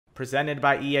presented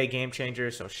by EA Game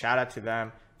Changers. So shout out to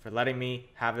them for letting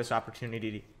me have this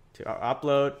opportunity to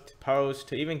upload, to post,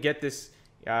 to even get this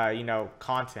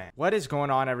content. What is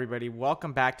going on, everybody?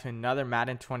 Welcome back to another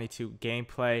Madden 22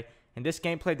 gameplay. In this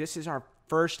gameplay, this is our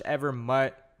first ever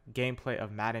MUT gameplay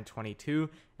of Madden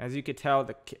 22. As you could tell,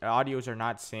 the audios are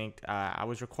not synced. I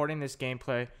was recording this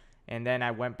gameplay, and then I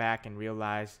went back and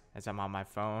realized, as I'm on my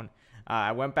phone,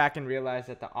 I went back and realized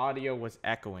that the audio was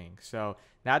echoing. So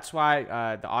that's why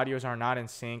the audios are not in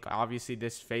sync. Obviously,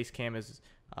 this face cam is,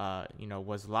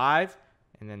 was live,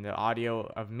 and then the audio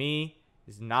of me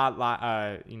is not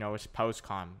live. It's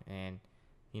post-com. And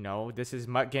this is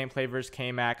MUT gameplay versus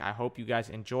K-Mac. I hope you guys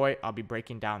enjoy. I'll be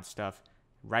breaking down stuff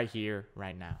right here,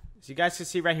 right now. So you guys can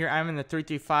see right here, I'm in the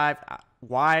 3-3-5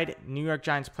 wide New York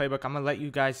Giants playbook. I'm gonna let you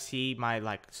guys see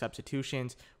my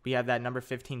substitutions. We have that number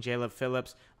 15 Jaleb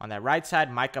Phillips on that right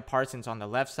side, Micah Parsons on the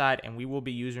left side, and we will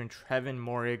be using Trevin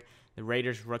Moehrig, the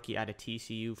Raiders rookie out of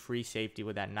TCU, free safety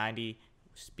with that 90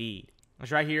 speed.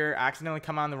 It's right here. I accidentally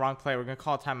come on the wrong play. We're gonna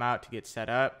call timeout to get set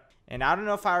up. And I don't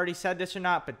know if I already said this or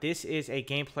not, but this is a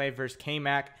gameplay versus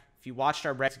K-Mac. If you watched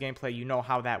our Rex gameplay, you know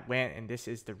how that went, and this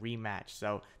is the rematch.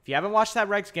 So if you haven't watched that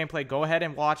Rex gameplay, go ahead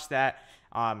and watch that.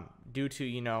 Due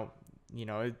to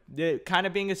it kind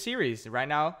of being a series right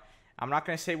now, I'm not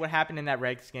going to say what happened in that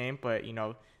Rex game, but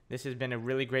this has been a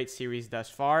really great series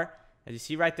thus far. As you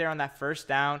see right there on that first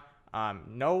down,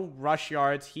 no rush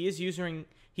yards. He is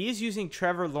using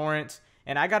Trevor Lawrence,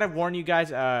 and I gotta warn you guys,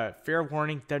 fair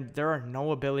warning, there are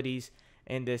no abilities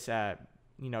in this kind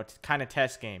of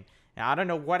test game. Now, I don't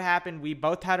know what happened. We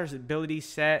both had our abilities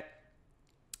set,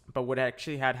 but what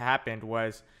actually had happened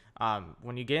was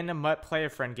when you get in a MUT player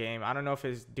friend game, I don't know if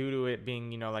it's due to it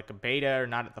being, like a beta or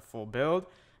not at the full build.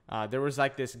 There was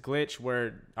this glitch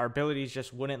where our abilities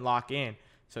just wouldn't lock in.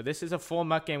 So this is a full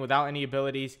MUT game without any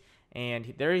abilities.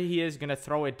 And there he is going to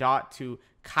throw a dot to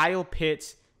Kyle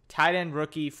Pitts, tight end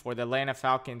rookie for the Atlanta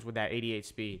Falcons with that 88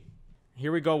 speed.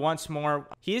 Here we go once more.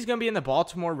 He is going to be in the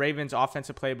Baltimore Ravens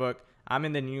offensive playbook. I'm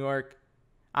in the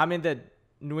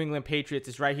New England Patriots.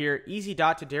 It's right here. Easy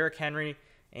dot to Derrick Henry.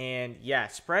 And yeah,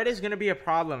 spread is going to be a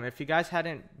problem. If you guys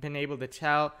hadn't been able to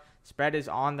tell, spread is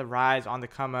on the rise, on the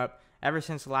come up ever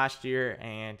since last year.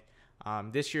 And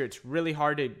this year it's really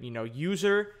hard to,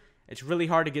 it's really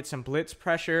hard to get some blitz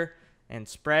pressure. And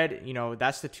spread,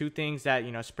 that's the two things that,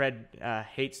 spread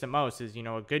hates the most is,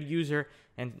 a good user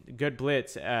and good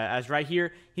blitz. As right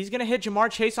here, he's going to hit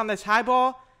Jamar Chase on this high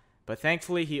ball. But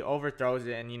thankfully, he overthrows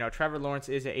it. And, Trevor Lawrence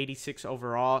is at 86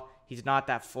 overall. He's not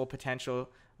that full potential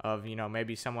of,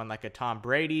 maybe someone like a Tom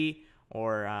Brady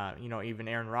or, even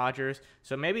Aaron Rodgers.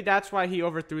 So maybe that's why he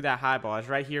overthrew that high ball. As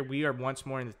right here, we are once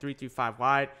more in the 3-5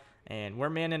 wide. And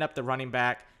we're manning up the running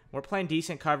back. We're playing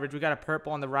decent coverage. We got a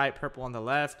purple on the right, purple on the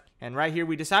left. And right here,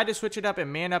 we decided to switch it up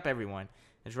and man up everyone.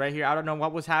 It's right here. I don't know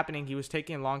what was happening. He was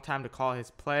taking a long time to call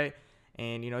his play.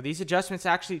 And, these adjustments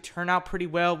actually turn out pretty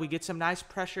well. We get some nice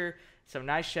pressure, some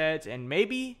nice sheds. And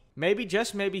maybe,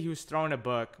 just maybe he was throwing a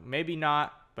book. Maybe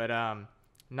not. But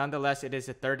nonetheless, it is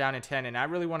a 3rd down and 10. And I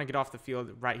really want to get off the field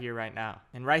right here, right now.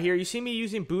 And right here, you see me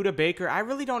using Buda Baker. I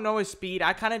really don't know his speed.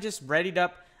 I kind of just readied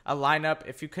up a lineup.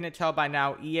 If you couldn't tell by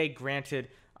now, EA granted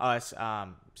us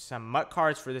some MUT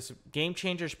cards for this Game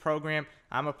Changers program.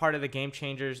 I'm a part of the Game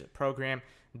Changers program,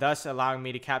 thus allowing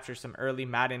me to capture some early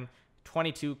Madden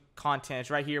 22 content. It's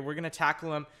right here. We're going to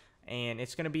tackle him, and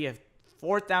it's going to be a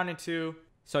 4th down and 2.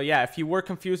 So yeah, if you were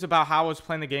confused about how I was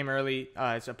playing the game early,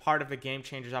 it's a part of the Game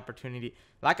Changers opportunity.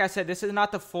 Like I said, this is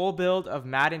not the full build of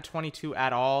Madden 22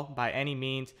 at all by any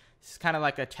means. This is kind of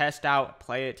like a test out,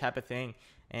 play it type of thing,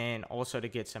 and also to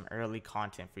get some early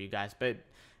content for you guys. But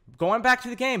going back to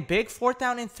the game, big 4th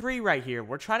down and 3 right here.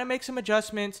 We're trying to make some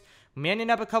adjustments, manning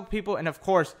up a couple people, and of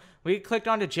course, we clicked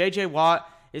on to J.J. Watt.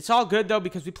 It's all good, though,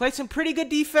 because we played some pretty good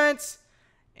defense.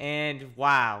 And,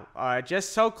 wow,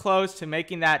 just so close to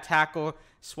making that tackle,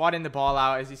 swatting the ball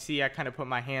out. As you see, I kind of put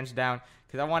my hands down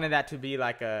because I wanted that to be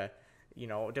like a,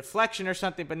 deflection or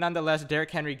something. But nonetheless,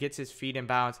 Derrick Henry gets his feet in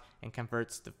bounds and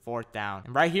converts the 4th down.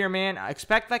 And right here, man, I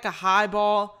expect like a high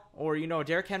ball or,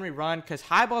 Derrick Henry run, because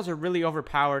high balls are really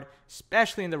overpowered,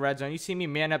 especially in the red zone. You see me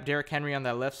man up Derrick Henry on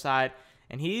that left side,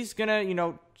 and he's going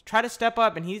to, try to step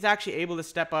up, and he's actually able to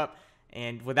step up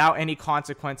and without any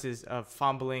consequences of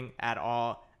fumbling at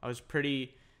all. I was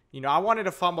pretty, I wanted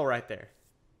to fumble right there.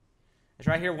 It's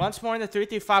right here once more in the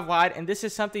 3-5 wide, and this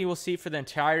is something you will see for the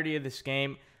entirety of this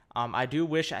game. I do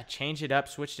wish I changed it up,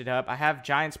 switched it up. I have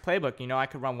Giants playbook. I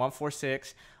could run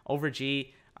 1-4-6 over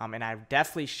G. And I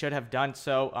definitely should have done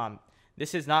so.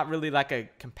 This is not really like a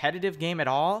competitive game at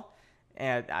all.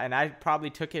 And I probably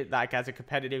took it like as a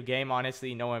competitive game,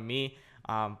 honestly, knowing me.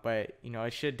 But, you know,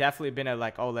 it should definitely have been a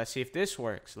like, oh, let's see if this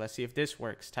works. Let's see if this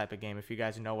works type of game, if you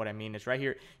guys know what I mean. It's right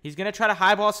here. He's going to try to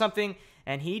highball something,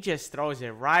 and he just throws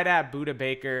it right at Buda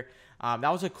Baker. That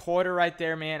was a quarter right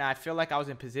there, man. I feel like I was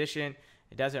in position.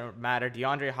 It doesn't matter.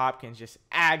 DeAndre Hopkins just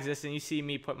ags this, and you see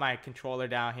me put my controller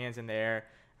down, hands in the air.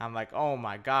 I'm like, oh,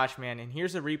 my gosh, man. And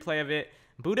here's a replay of it.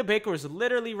 Buda Baker was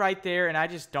literally right there, and I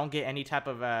just don't get any type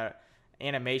of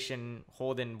animation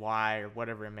holding Y or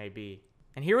whatever it may be.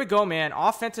 And here we go, man.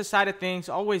 Offensive side of things,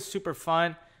 always super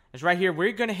fun. It's right here.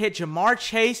 We're going to hit Jamar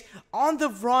Chase on the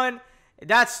run.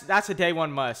 That's a day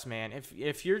one must, man.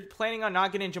 If you're planning on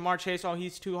not getting Jamar Chase, oh,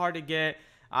 he's too hard to get.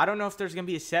 I don't know if there's going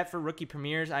to be a set for rookie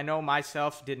premieres. I know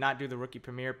myself did not do the rookie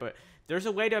premiere, but there's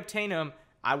a way to obtain them.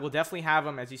 I will definitely have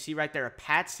them. As you see right there, a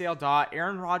Pat Sale dot,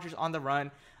 Aaron Rodgers on the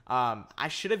run. I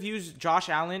should have used Josh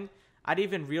Allen. I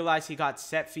didn't even realize he got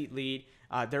set feet lead.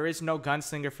 There is no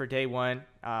gunslinger for day one.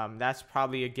 That's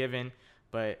probably a given,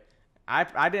 but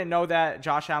I didn't know that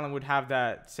Josh Allen would have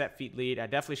that set feet lead. I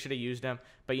definitely should have used him.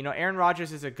 But, you know, Aaron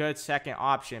Rodgers is a good second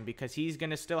option because he's going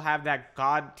to still have that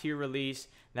God tier release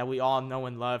that we all know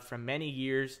and love from many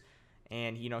years.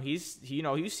 And, you know, you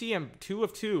see him 2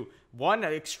 of 2. One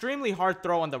extremely hard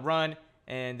throw on the run,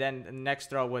 and then the next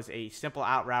throw was a simple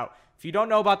out route. If you don't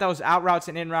know about those out routes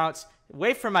and in routes,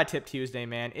 wait for my Tip Tuesday,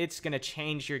 man. It's going to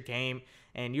change your game,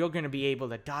 and you're going to be able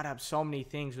to dot up so many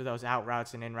things with those out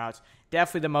routes and in routes.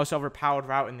 Definitely the most overpowered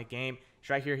route in the game. It's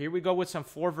right here. Here we go with some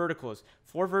 4 verticals.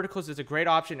 4 verticals is a great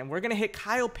option, and we're going to hit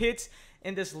Kyle Pitts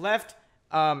in this left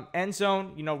end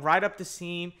zone, you know, right up the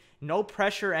seam. No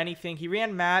pressure or anything. He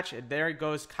ran match, and there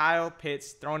goes Kyle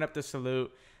Pitts throwing up the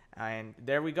salute. And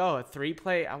there we go. A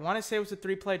 3-play. I want to say it was a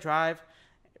 3-play drive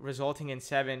resulting in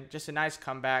 7. Just a nice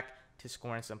comeback to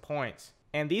scoring some points.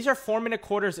 And these are 4-minute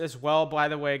quarters as well, by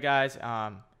the way, guys.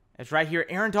 It's right here.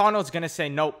 Aaron Donald's going to say,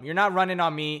 nope, you're not running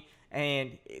on me.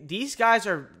 And these guys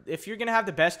are, if you're going to have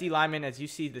the best D linemen, as you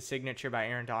see the signature by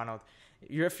Aaron Donald,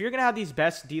 if you're going to have these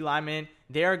best D linemen,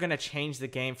 they are going to change the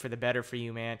game for the better for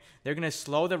you, man. They're going to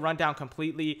slow the run down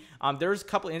completely. There's a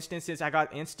couple instances I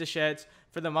got insta sheds.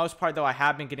 For the most part, though, I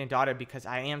have been getting dotted because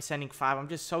I am sending 5. I'm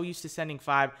just so used to sending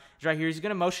 5. It's right here. He's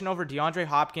going to motion over DeAndre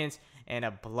Hopkins and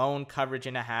a blown coverage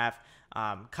and a half.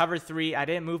 Cover 3, I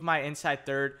didn't move my inside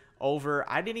third over.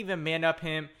 I didn't even man up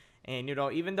him. And, you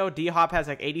know, even though D-Hop has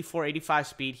like 84, 85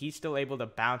 speed, he's still able to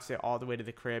bounce it all the way to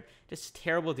the crib. Just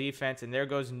terrible defense. And there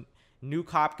goes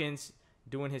Nuke Hopkins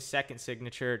doing his second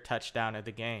signature touchdown of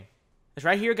the game. It's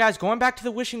right here, guys, going back to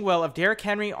the wishing well of Derrick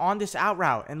Henry on this out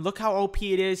route. And look how OP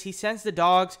it is. He sends the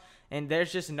dogs, and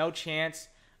there's just no chance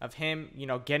of him, you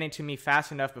know, getting to me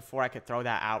fast enough before I could throw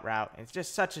that out route. It's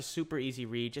just such a super easy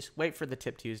read. Just wait for the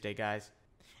Tip Tuesday, guys.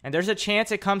 And there's a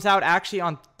chance it comes out actually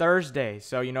on Thursday.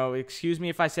 So, you know, excuse me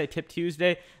if I say Tip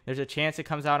Tuesday. There's a chance it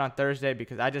comes out on Thursday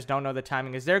because I just don't know the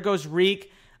timing. As there goes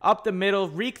Reek up the middle.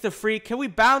 Reek the freak. Can we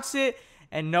bounce it?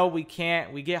 And no, we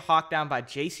can't. We get hawked down by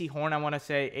J.C. Horn, I want to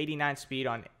say. 89 speed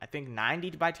on, I think,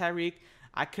 90 by Tyreek.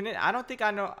 I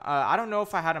don't know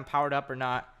if I had him powered up or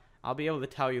not. I'll be able to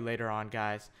tell you later on,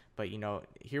 guys. But, you know,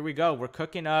 here we go. We're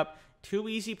cooking up 2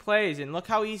 easy plays. And look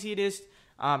how easy it is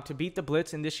to beat the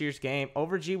blitz in this year's game.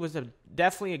 Over-G was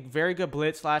definitely a very good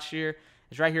blitz last year.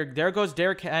 It's right here. There goes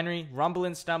Derrick Henry,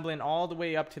 rumbling, stumbling all the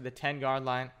way up to the 10-yard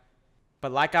line.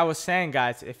 But like I was saying,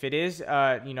 guys, if it is,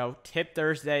 you know, Tip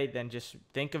Thursday, then just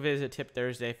think of it as a Tip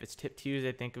Thursday. If it's Tip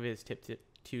Tuesday, think of it as Tip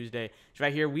Tuesday. It's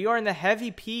right here. We are in the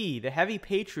Heavy P, the Heavy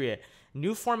Patriot.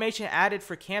 New formation added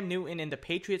for Cam Newton in the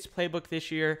Patriots playbook this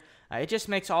year. It just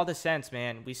makes all the sense,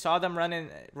 man. We saw them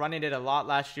running it a lot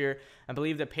last year. I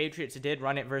believe the Patriots did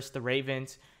run it versus the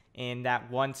Ravens in that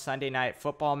one Sunday night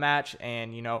football match.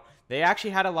 And, you know, they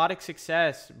actually had a lot of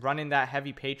success running that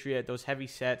Heavy Patriot, those heavy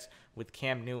sets with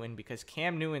Cam Newton, because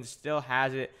Cam Newton still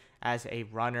has it as a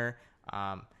runner.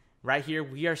 Right here,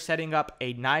 we are setting up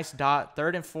a nice dot,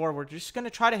 3rd and 4. We're just going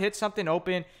to try to hit something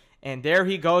open. And there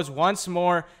he goes once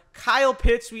more. Kyle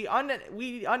Pitts, we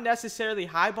unnecessarily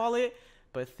highball it,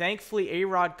 but thankfully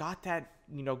A-Rod got that,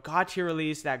 you know, God tier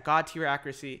release, that God tier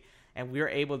accuracy, and we were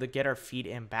able to get our feet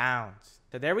in bounds.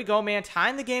 So there we go, man.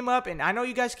 Tying the game up, and I know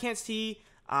you guys can't see.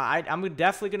 I'm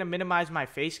definitely going to minimize my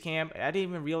face cam. I didn't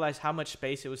even realize how much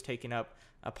space it was taking up.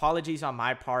 Apologies on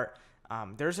my part.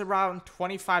 There's around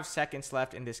 25 seconds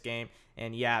left in this game.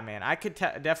 And yeah, man, I could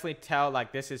definitely tell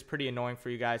like this is pretty annoying for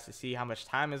you guys to see how much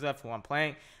time is left while I'm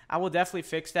playing. I will definitely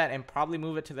fix that and probably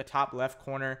move it to the top left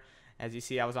corner. As you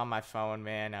see, I was on my phone,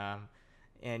 man.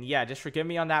 And yeah, just forgive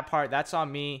me on that part. That's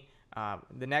on me.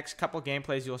 The next couple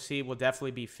gameplays you'll see will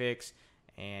definitely be fixed.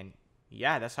 And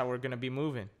yeah, that's how we're going to be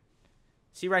moving.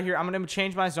 See right here, I'm going to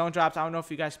change my zone drops. I don't know if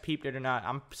you guys peeped it or not.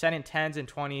 I'm setting 10s and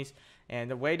 20s. And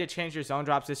the way to change your zone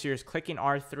drops this year is clicking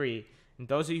R3. And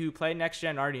those of you who play next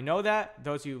gen already know that.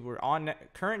 Those of you who were on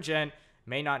current gen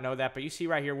may not know that. But you see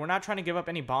right here, we're not trying to give up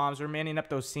any bombs. We're manning up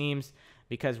those seams,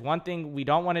 because one thing we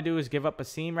don't want to do is give up a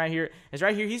seam right here. Is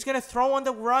right here, he's going to throw on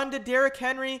the run to Derrick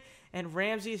Henry, and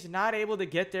Ramsey's not able to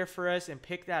get there for us and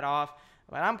pick that off.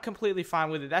 But I'm completely fine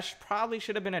with it. That probably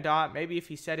should have been a dot, maybe if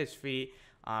he set his feet.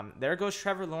 There goes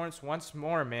Trevor Lawrence once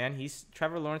more, man.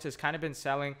 Trevor Lawrence has kind of been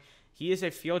selling. He is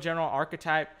a field general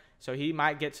archetype, so he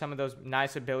might get some of those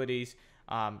nice abilities.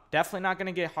 Definitely not going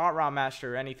to get Hot Route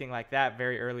Master or anything like that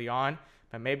very early on,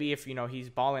 but maybe if, he's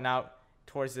balling out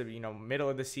towards the, middle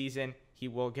of the season, he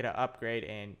will get an upgrade,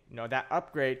 and, that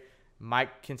upgrade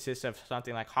might consist of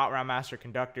something like Hot Route Master,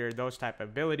 Conductor, those type of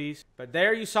abilities. But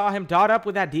there you saw him dot up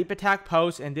with that deep attack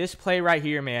post, and this play right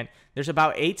here, man, there's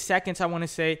about 8 seconds, I want to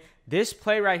say. This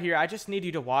play right here, I just need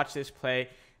you to watch this play,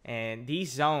 and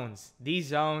these zones,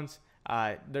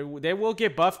 they will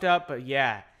get buffed up, but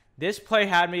yeah, this play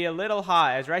had me a little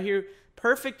hot, as right here,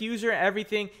 perfect user and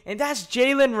everything, and that's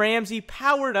Jalen Ramsey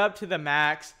powered up to the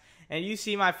max. And you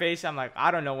see my face, I'm like,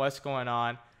 I don't know what's going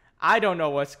on. I don't know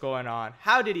what's going on.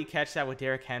 How did he catch that with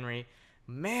Derrick Henry?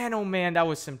 Man, oh man, that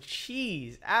was some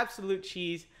cheese. Absolute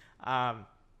cheese. I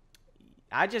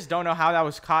just don't know how that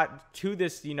was caught to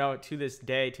this, to this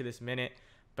day, to this minute.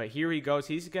 But here he goes.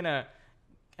 He's going to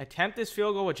attempt this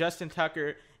field goal with Justin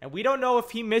Tucker. And we don't know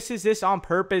if he misses this on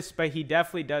purpose, but he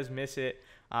definitely does miss it.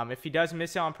 If he does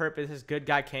miss it on purpose, his good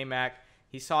guy K-Mac,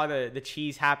 he saw the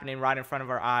cheese happening right in front of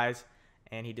our eyes,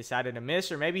 and he decided to miss,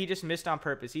 or maybe he just missed on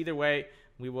purpose. Either way,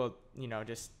 we will,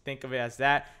 just think of it as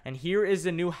that. And here is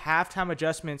the new halftime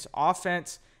adjustments,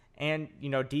 offense and,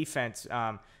 defense.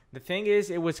 The thing is,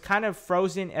 it was kind of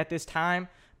frozen at this time,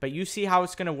 but you see how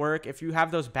it's going to work. If you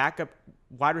have those backup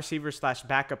wide receivers /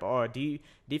 backup or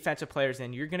defensive players,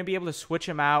 then you're going to be able to switch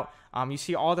them out. You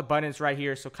see all the buttons right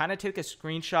here. So kind of take a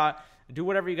screenshot, do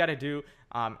whatever you got to do.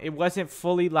 It wasn't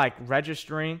fully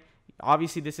registering.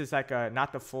 Obviously, this is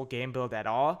not the full game build at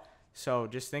all. So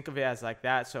just think of it as like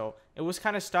that. So it was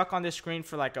kind of stuck on this screen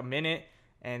for a minute.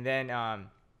 And then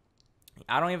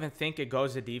I don't even think it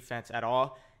goes to defense at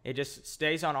all. It just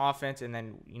stays on offense. And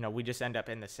then, we just end up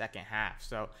in the second half.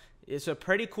 So it's a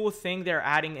pretty cool thing they're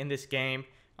adding in this game.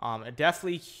 A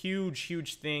definitely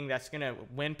huge thing that's going to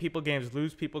win people games,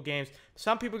 lose people games.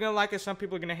 Some people are going to like it. Some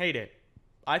people are going to hate it.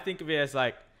 I think of it as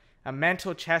a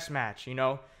mental chess match,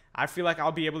 I feel like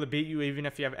I'll be able to beat you even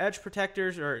if you have edge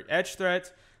protectors or edge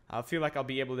threats. I feel like I'll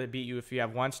be able to beat you if you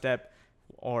have one step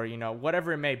or,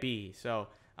 whatever it may be. So,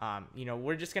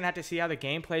 we're just going to have to see how the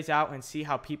game plays out and see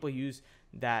how people use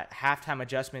that halftime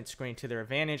adjustment screen to their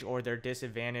advantage or their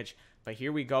disadvantage. But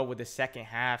here we go with the second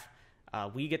half.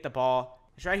 We get the ball.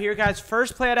 It's right here, guys.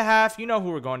 First play of the half. You know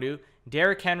who we're going to.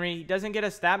 Derrick Henry. He doesn't get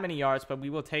us that many yards, but we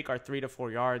will take our 3 to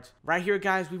 4 yards. Right here,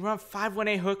 guys, we run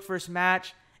 5-1-8 hook first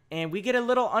match. And we get a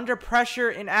little under pressure,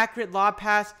 inaccurate lob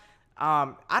pass.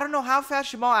 I don't know how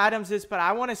fast Jamal Adams is, but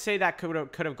I want to say that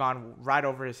could have gone right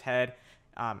over his head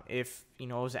if,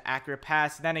 it was an accurate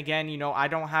pass. Then again, I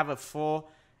don't have a full,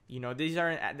 these are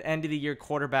end of the year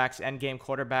quarterbacks, end game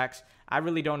quarterbacks. I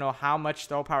really don't know how much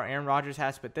throw power Aaron Rodgers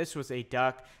has, but this was a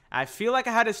duck. I feel like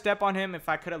I had to step on him if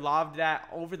I could have lobbed that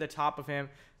over the top of him.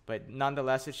 But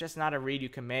nonetheless, it's just not a read you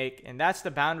can make. And that's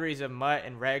the boundaries of Mutt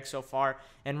and Regs so far.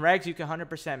 And Regs, you can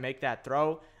 100% make that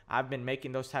throw. I've been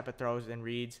making those type of throws and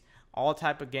reads all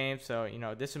type of games. So,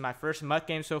 this is my first Mutt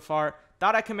game so far.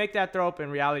 Thought I could make that throw, but in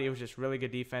reality, it was just really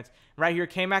good defense. Right here,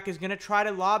 K-Mac is going to try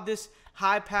to lob this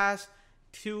high pass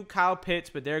to Kyle Pitts.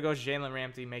 But there goes Jalen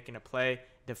Ramsey making a play,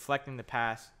 deflecting the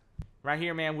pass. Right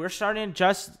here, man, we're starting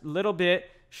just a little bit.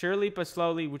 Surely but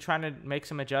slowly, we're trying to make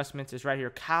some adjustments. It's right here.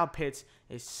 Kyle Pitts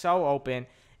is so open.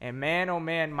 And man, oh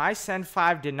man, my send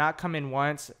 5 did not come in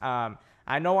once.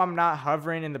 I know I'm not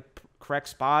hovering in the correct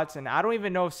spots. And I don't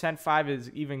even know if send 5 is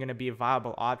even going to be a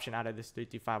viable option out of this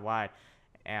 3-5 wide.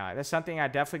 That's something I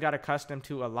definitely got accustomed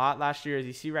to a lot last year. As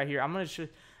you see right here,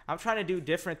 I'm trying to do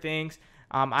different things.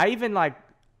 I even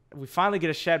we finally get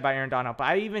a shed by Aaron Donald, but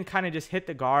I even kind of just hit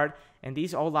the guard. And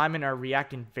these old linemen are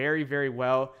reacting very, very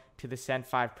well to the send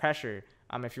 5 pressure.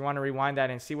 If you want to rewind that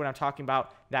and see what I'm talking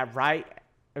about, that right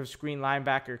of screen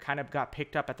linebacker kind of got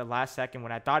picked up at the last second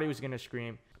when I thought he was going to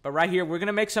scream. But right here, we're going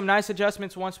to make some nice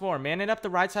adjustments once more. Man it up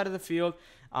the right side of the field.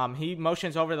 He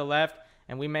motions over the left,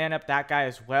 and we man up that guy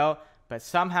as well. But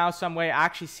somehow, some way, I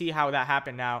actually see how that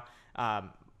happened now.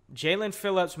 Jalen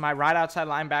Phillips, my right outside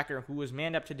linebacker, who was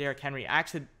manned up to Derrick Henry,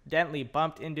 accidentally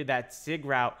bumped into that zig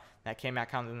route that came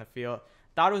back out in the field.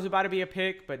 Thought it was about to be a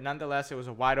pick, but nonetheless, it was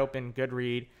a wide open, good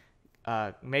read.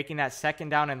 making that 2nd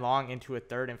down and long into a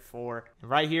 3rd and 4. And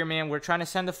right here, man, we're trying to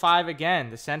send the 5 again.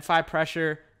 The send 5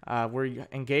 pressure. We're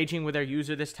engaging with our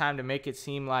user this time to make it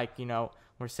seem like,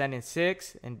 we're sending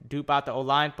 6 and dupe out the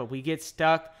O-line, but we get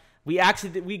stuck. We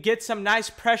get some nice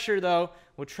pressure, though,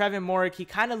 with Trevin Morick. He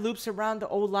kind of loops around the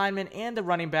O-lineman and the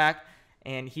running back,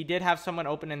 and he did have someone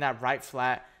open in that right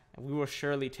flat. And we will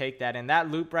surely take that. And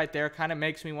that loop right there kind of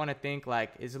makes me want to think,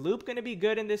 like, is Loop going to be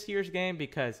good in this year's game?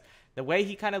 Because the way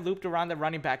he kind of looped around the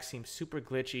running back seems super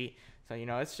glitchy. So,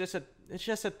 it's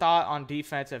just a thought on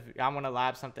defense. If I want to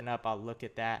lab something up, I'll look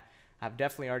at that. I've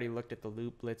definitely already looked at the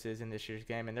loop blitzes in this year's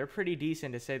game, and they're pretty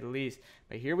decent to say the least.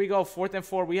 But here we go, 4th and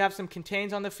 4. We have some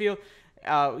contains on the field.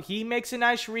 He makes a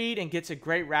nice read and gets a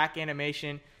great rack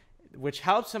animation, which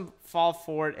helps him fall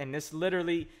forward. And this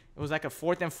literally, it was like a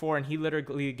 4th and 4, and he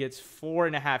literally gets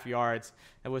 4.5 yards.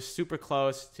 It was super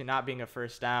close to not being a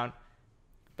first down.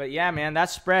 But yeah, man, that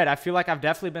spread, I feel like I've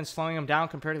definitely been slowing him down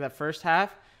compared to that first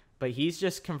half. But he's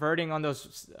just converting on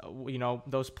those,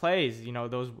 those plays,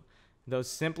 those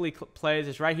simply plays.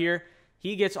 Is right here.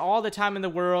 He gets all the time in the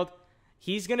world.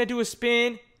 He's going to do a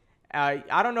spin.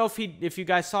 I don't know if you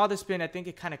guys saw the spin. I think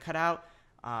it kind of cut out.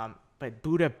 But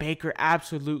Buda Baker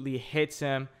absolutely hits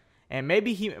him. And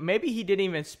maybe he didn't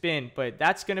even spin, but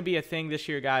that's going to be a thing this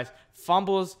year, guys.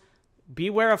 Fumbles.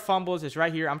 Beware of fumbles. Is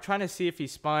right here. I'm trying to see if he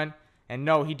spun. And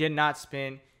no, he did not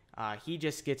spin. He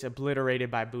just gets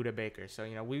obliterated by Buda Baker. So,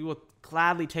 we will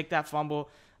gladly take that fumble.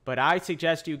 But I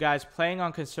suggest you guys playing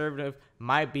on conservative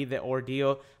might be the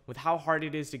ordeal with how hard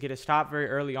it is to get a stop very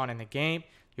early on in the game.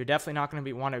 You're definitely not going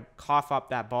to want to cough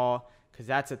up that ball because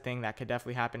that's a thing that could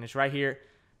definitely happen. It's right here.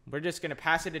 We're just going to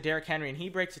pass it to Derrick Henry, and he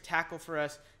breaks a tackle for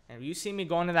us. And you see me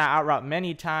going to that out route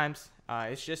many times.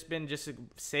 It's just been a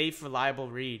safe, reliable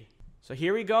read. So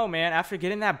here we go, man. After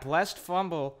getting that blessed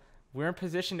fumble, we're in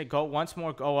position to go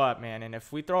up, man. And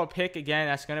if we throw a pick again,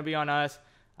 that's going to be on us.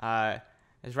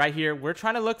 Is right here. We're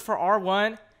trying to look for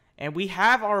R1, and we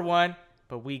have R1,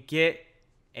 but we get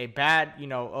a bad,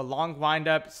 a long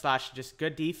windup / just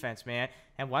good defense, man.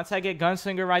 And once I get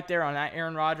Gunslinger right there on that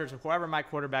Aaron Rodgers or whoever my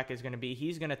quarterback is going to be,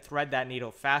 he's going to thread that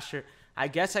needle faster. I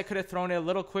guess I could have thrown it a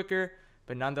little quicker,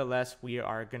 but nonetheless, we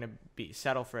are going to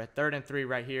settle for a 3rd and 3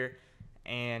 right here.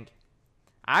 And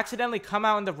I accidentally come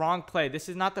out in the wrong play. This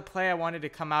is not the play I wanted to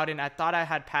come out in. I thought I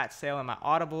had Pat Sale in my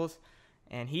audibles,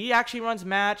 and he actually runs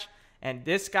match. And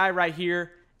this guy right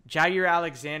here, Jair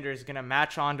Alexander, is going to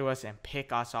match onto us and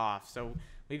pick us off. So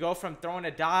we go from throwing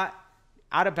a dot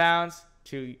out of bounds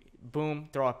to, boom,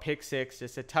 throw a pick 6.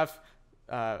 It's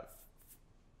a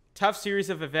tough series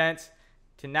of events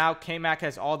to now K-Mac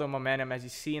has all the momentum. As you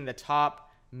see in the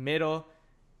top, middle,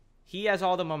 he has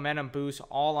all the momentum boost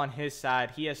all on his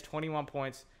side. He has 21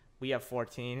 points. We have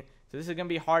 14. So this is going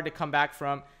to be hard to come back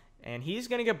from. And he's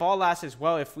going to get ball last as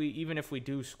well even if we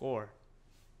do score.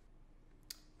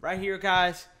 Right here,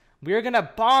 guys, we're going to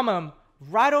bomb him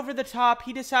right over the top.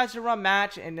 He decides to run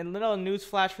match, and a little news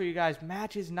flash for you guys.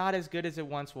 Match is not as good as it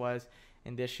once was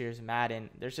in this year's Madden.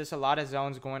 There's just a lot of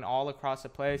zones going all across the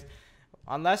place.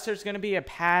 Unless there's going to be a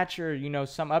patch or,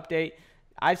 some update,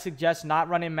 I suggest not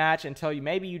running match until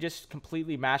maybe you just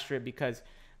completely master it, because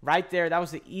right there, that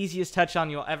was the easiest touchdown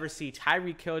you'll ever see.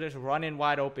 Tyreek Hill just running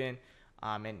wide open,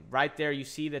 and right there you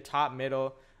see the top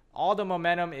middle. All the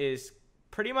momentum is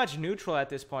pretty much neutral at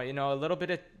this point. A little bit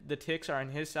of the ticks are on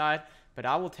his side, but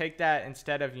I will take that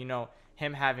instead of,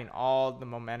 him having all the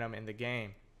momentum in the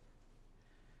game.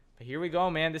 But here we go,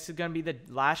 man. This is going to be the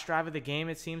last drive of the game,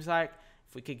 it seems like.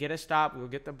 If we could get a stop, we'll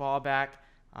get the ball back.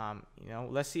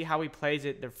 Let's see how he plays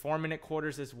it. They're 4-minute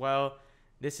quarters as well.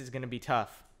 This is going to be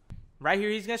tough. Right here,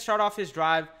 he's going to start off his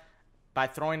drive by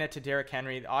throwing it to Derrick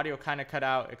Henry. The audio kind of cut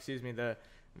out. The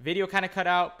video kind of cut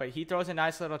out, but he throws a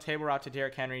nice little table route to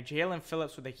Derrick Henry. Jalen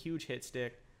Phillips with a huge hit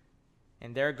stick.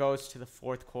 And there goes to the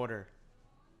 4th quarter.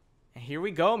 And here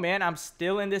we go, man. I'm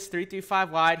still in this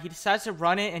 3-3-5 wide. He decides to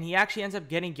run it, and he actually ends up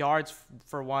getting yards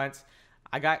for once.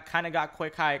 I kind of got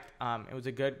quick hiked. It was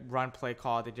a good run play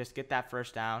call to just get that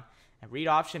first down. And read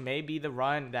option may be the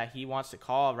run that he wants to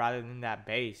call rather than that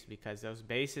base, because those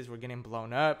bases were getting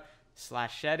blown up /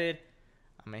 shedded.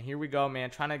 Here we go, man.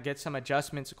 Trying to get some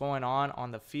adjustments going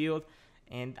on the field.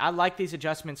 And I like these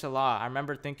adjustments a lot. I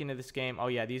remember thinking of this game, oh,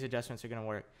 yeah, these adjustments are going to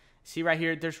work. See right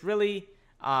here, there's really,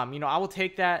 I will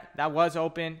take that. That was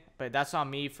open, but that's on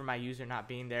me for my user not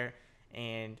being there.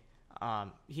 And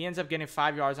he ends up getting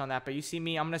 5 yards on that. But you see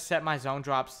me, I'm going to set my zone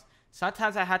drops.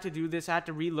 Sometimes I had to do this. I had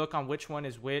to relook on which one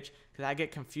is which because I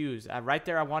get confused. Right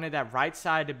there, I wanted that right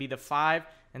side to be the 5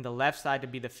 and the left side to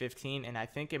be the 15. And I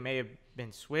think it may have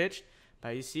been switched.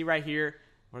 But you see right here,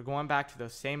 we're going back to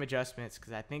those same adjustments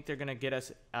because I think they're going to get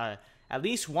us at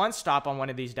least one stop on one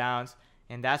of these downs.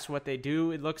 And that's what they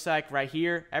do. It looks like right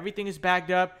here, everything is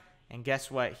bagged up. And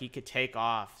guess what? He could take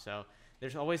off. So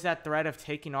there's always that threat of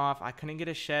taking off. I couldn't get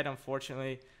a shed,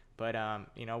 unfortunately. But,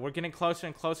 you know, we're getting closer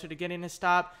and closer to getting a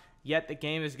stop. Yet the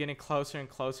game is getting closer and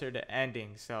closer to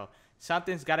ending. So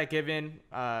something's got to give in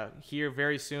here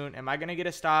very soon. Am I going to get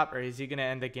a stop or is he going to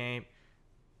end the game?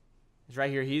 It's right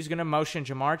here. He's going to motion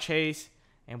Jamar Chase.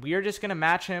 And we are just going to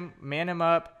match him, man him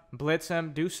up, blitz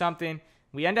him, do something.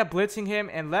 We end up blitzing him.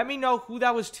 And let me know who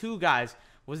that was to, guys.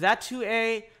 Was that to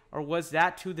A or was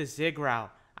that to the zig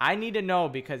route? I need to know,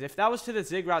 because if that was to the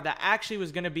zig route, that actually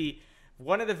was going to be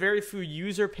one of the very few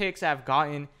user picks I've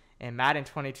gotten in Madden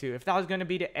 22. If that was going to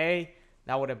be to A,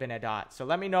 that would have been a dot. So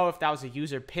let me know if that was a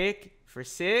user pick for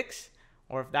 6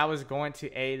 or if that was going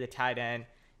to A, the tight end.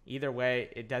 Either way,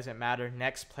 it doesn't matter.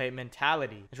 Next play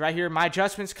mentality. It's right here. My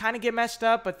adjustments kind of get messed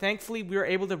up, but thankfully we were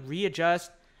able to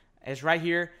readjust. It's right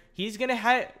here. He's going to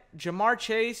hit Jamar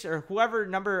Chase or whoever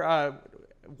number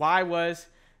Y was,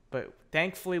 but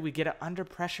thankfully we get it under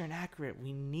pressure and accurate.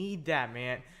 We need that,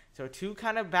 man. So 2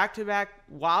 kind of back-to-back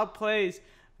wild plays,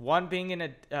 one being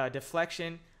in a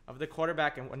deflection of the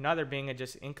quarterback and another being a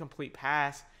just incomplete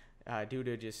pass due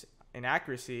to just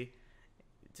inaccuracy.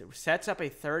 It sets up a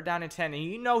 3rd down and 10, and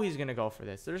you know he's going to go for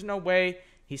this. There's no way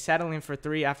he's settling for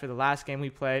 3 after the last game we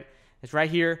played. It's right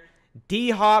here.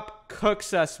 D-Hop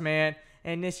cooks us, man,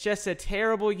 and it's just a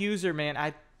terrible user, man.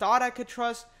 I thought I could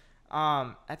trust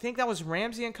I think that was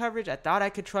Ramsey in coverage. I thought I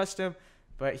could trust him,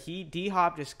 but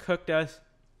D-Hop just cooked us.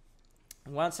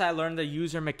 Once I learn the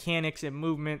user mechanics and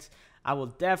movements, I will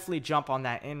definitely jump on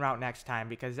that in route next time,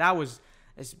 because that was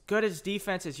as good as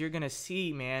defense as you're going to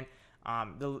see, man.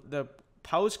 The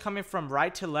post coming from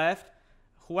right to left,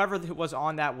 whoever was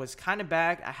on that was kind of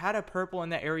bagged. I had a purple in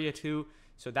that area too,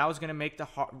 so that was going to make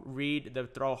the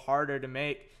throw harder to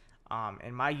make.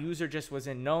 And my user just was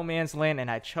in no man's land, and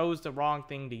I chose the wrong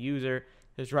thing to user.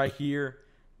 Is right here.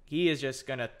 He is just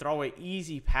going to throw an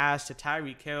easy pass to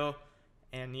Tyreek Hill.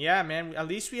 And yeah, man, at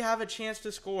least we have a chance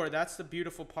to score. That's the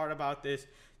beautiful part about this.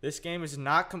 This game is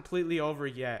not completely over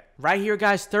yet. Right here,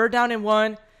 guys, 3rd down and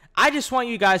 1. I just want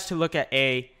you guys to look at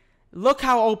A. Look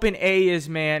how open A is,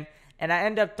 man. And I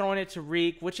end up throwing it to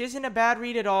Reek, which isn't a bad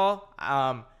read at all.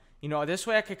 You know, this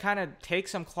way I could kind of take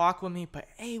some clock with me. But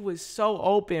A was so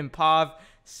open, Pav.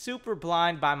 Super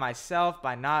blind by myself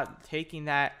by not taking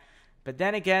that. But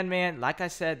then again, man, like I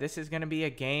said, this is going to be a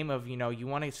game of, you know, you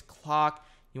want to clock.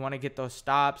 You want to get those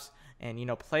stops and, you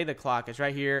know, play the clock. It's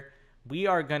right here. We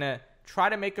are going to try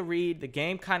to make a read. The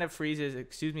game kind of freezes.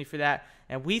 Excuse me for that.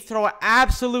 And we throw an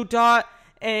absolute dot.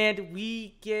 And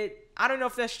we get, I don't know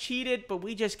if that's cheated, but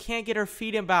we just can't get our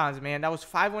feet in bounds, man. That was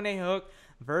 5-1-8 hook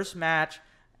versus match.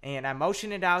 And I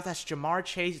motioned it out. That's Jamar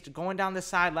Chase going down the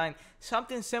sideline.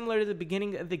 Something similar to the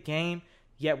beginning of the game.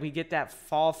 Yet we get that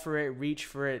fall for it, reach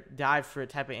for it, dive for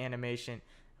it type of animation.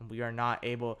 And we are not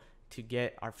able to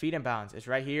get our feet in bounds. It's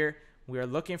right here. We are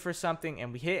looking for something,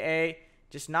 and we hit A.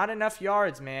 Just not enough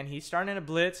yards, man. He's starting to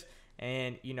blitz,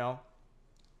 and, you know,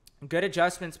 good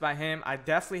adjustments by him. I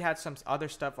definitely had some other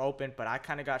stuff open, but I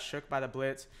kind of got shook by the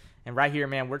blitz. And right here,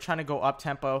 man, we're trying to go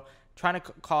up-tempo, trying to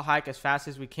call hike as fast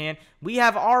as we can. We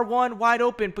have R1 wide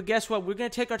open, but guess what? We're going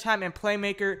to take our time and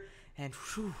playmaker, and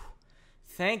whew,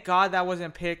 thank God that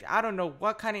wasn't picked. I don't know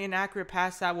what kind of inaccurate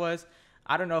pass that was.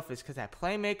 I don't know if it's because that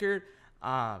playmaker.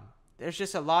 There's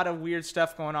just a lot of weird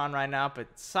stuff going on right now, but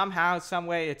somehow, some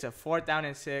way, it's a 4th down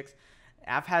and 6.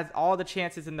 I've had all the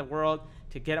chances in the world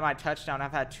to get my touchdown.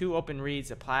 I've had 2 open reads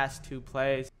the past 2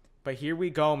 plays. But here we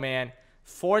go, man.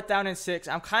 4th down and 6.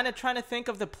 I'm kind of trying to think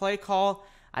of the play call.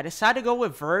 I decided to go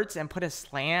with verts and put a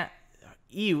slant.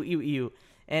 Ew.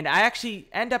 And I actually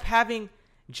end up having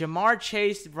Jamar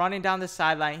Chase running down the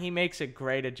sideline. He makes a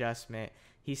great adjustment.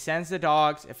 He sends the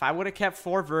dogs. If I would have kept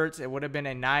 4 verts, it would have been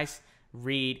a nice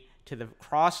read to the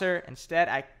crosser. Instead,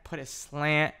 I put a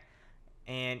slant.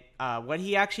 And what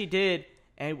he actually did,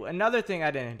 and another thing I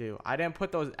didn't do, I didn't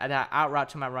put that out route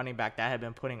to my running back that I had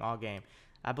been putting all game.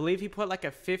 I believe he put like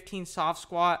a 15 soft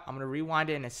squat. I'm going to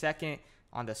rewind it in a second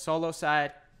on the solo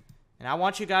side. And I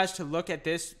want you guys to look at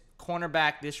this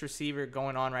cornerback, this receiver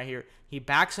going on right here. He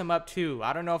backs him up too.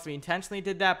 I don't know if he intentionally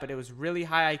did that, but it was really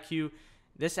high IQ.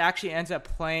 This actually ends up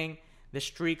playing the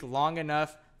streak long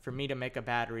enough for me to make a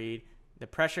bad read. The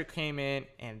pressure came in,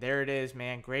 and there it is,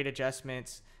 man. Great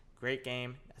adjustments. Great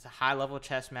game. That's a high-level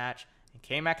chess match. And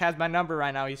K-Mac has my number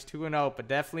right now. He's 2-0, but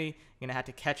definitely going to have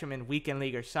to catch him in weekend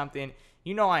league or something.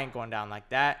 You know I ain't going down like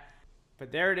that.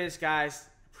 But there it is, guys.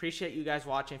 Appreciate you guys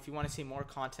watching. If you want to see more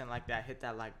content like that, hit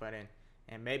that like button.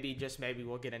 And maybe, just maybe,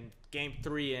 we'll get a game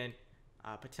 3 in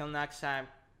But till next time,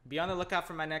 be on the lookout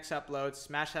for my next upload.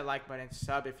 Smash that like button,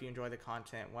 sub if you enjoy the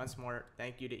content. Once more,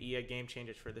 thank you to EA Game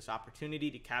Changers for this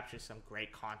opportunity to capture some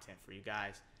great content for you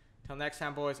guys. Till next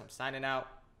time, boys, I'm signing out.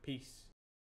 Peace.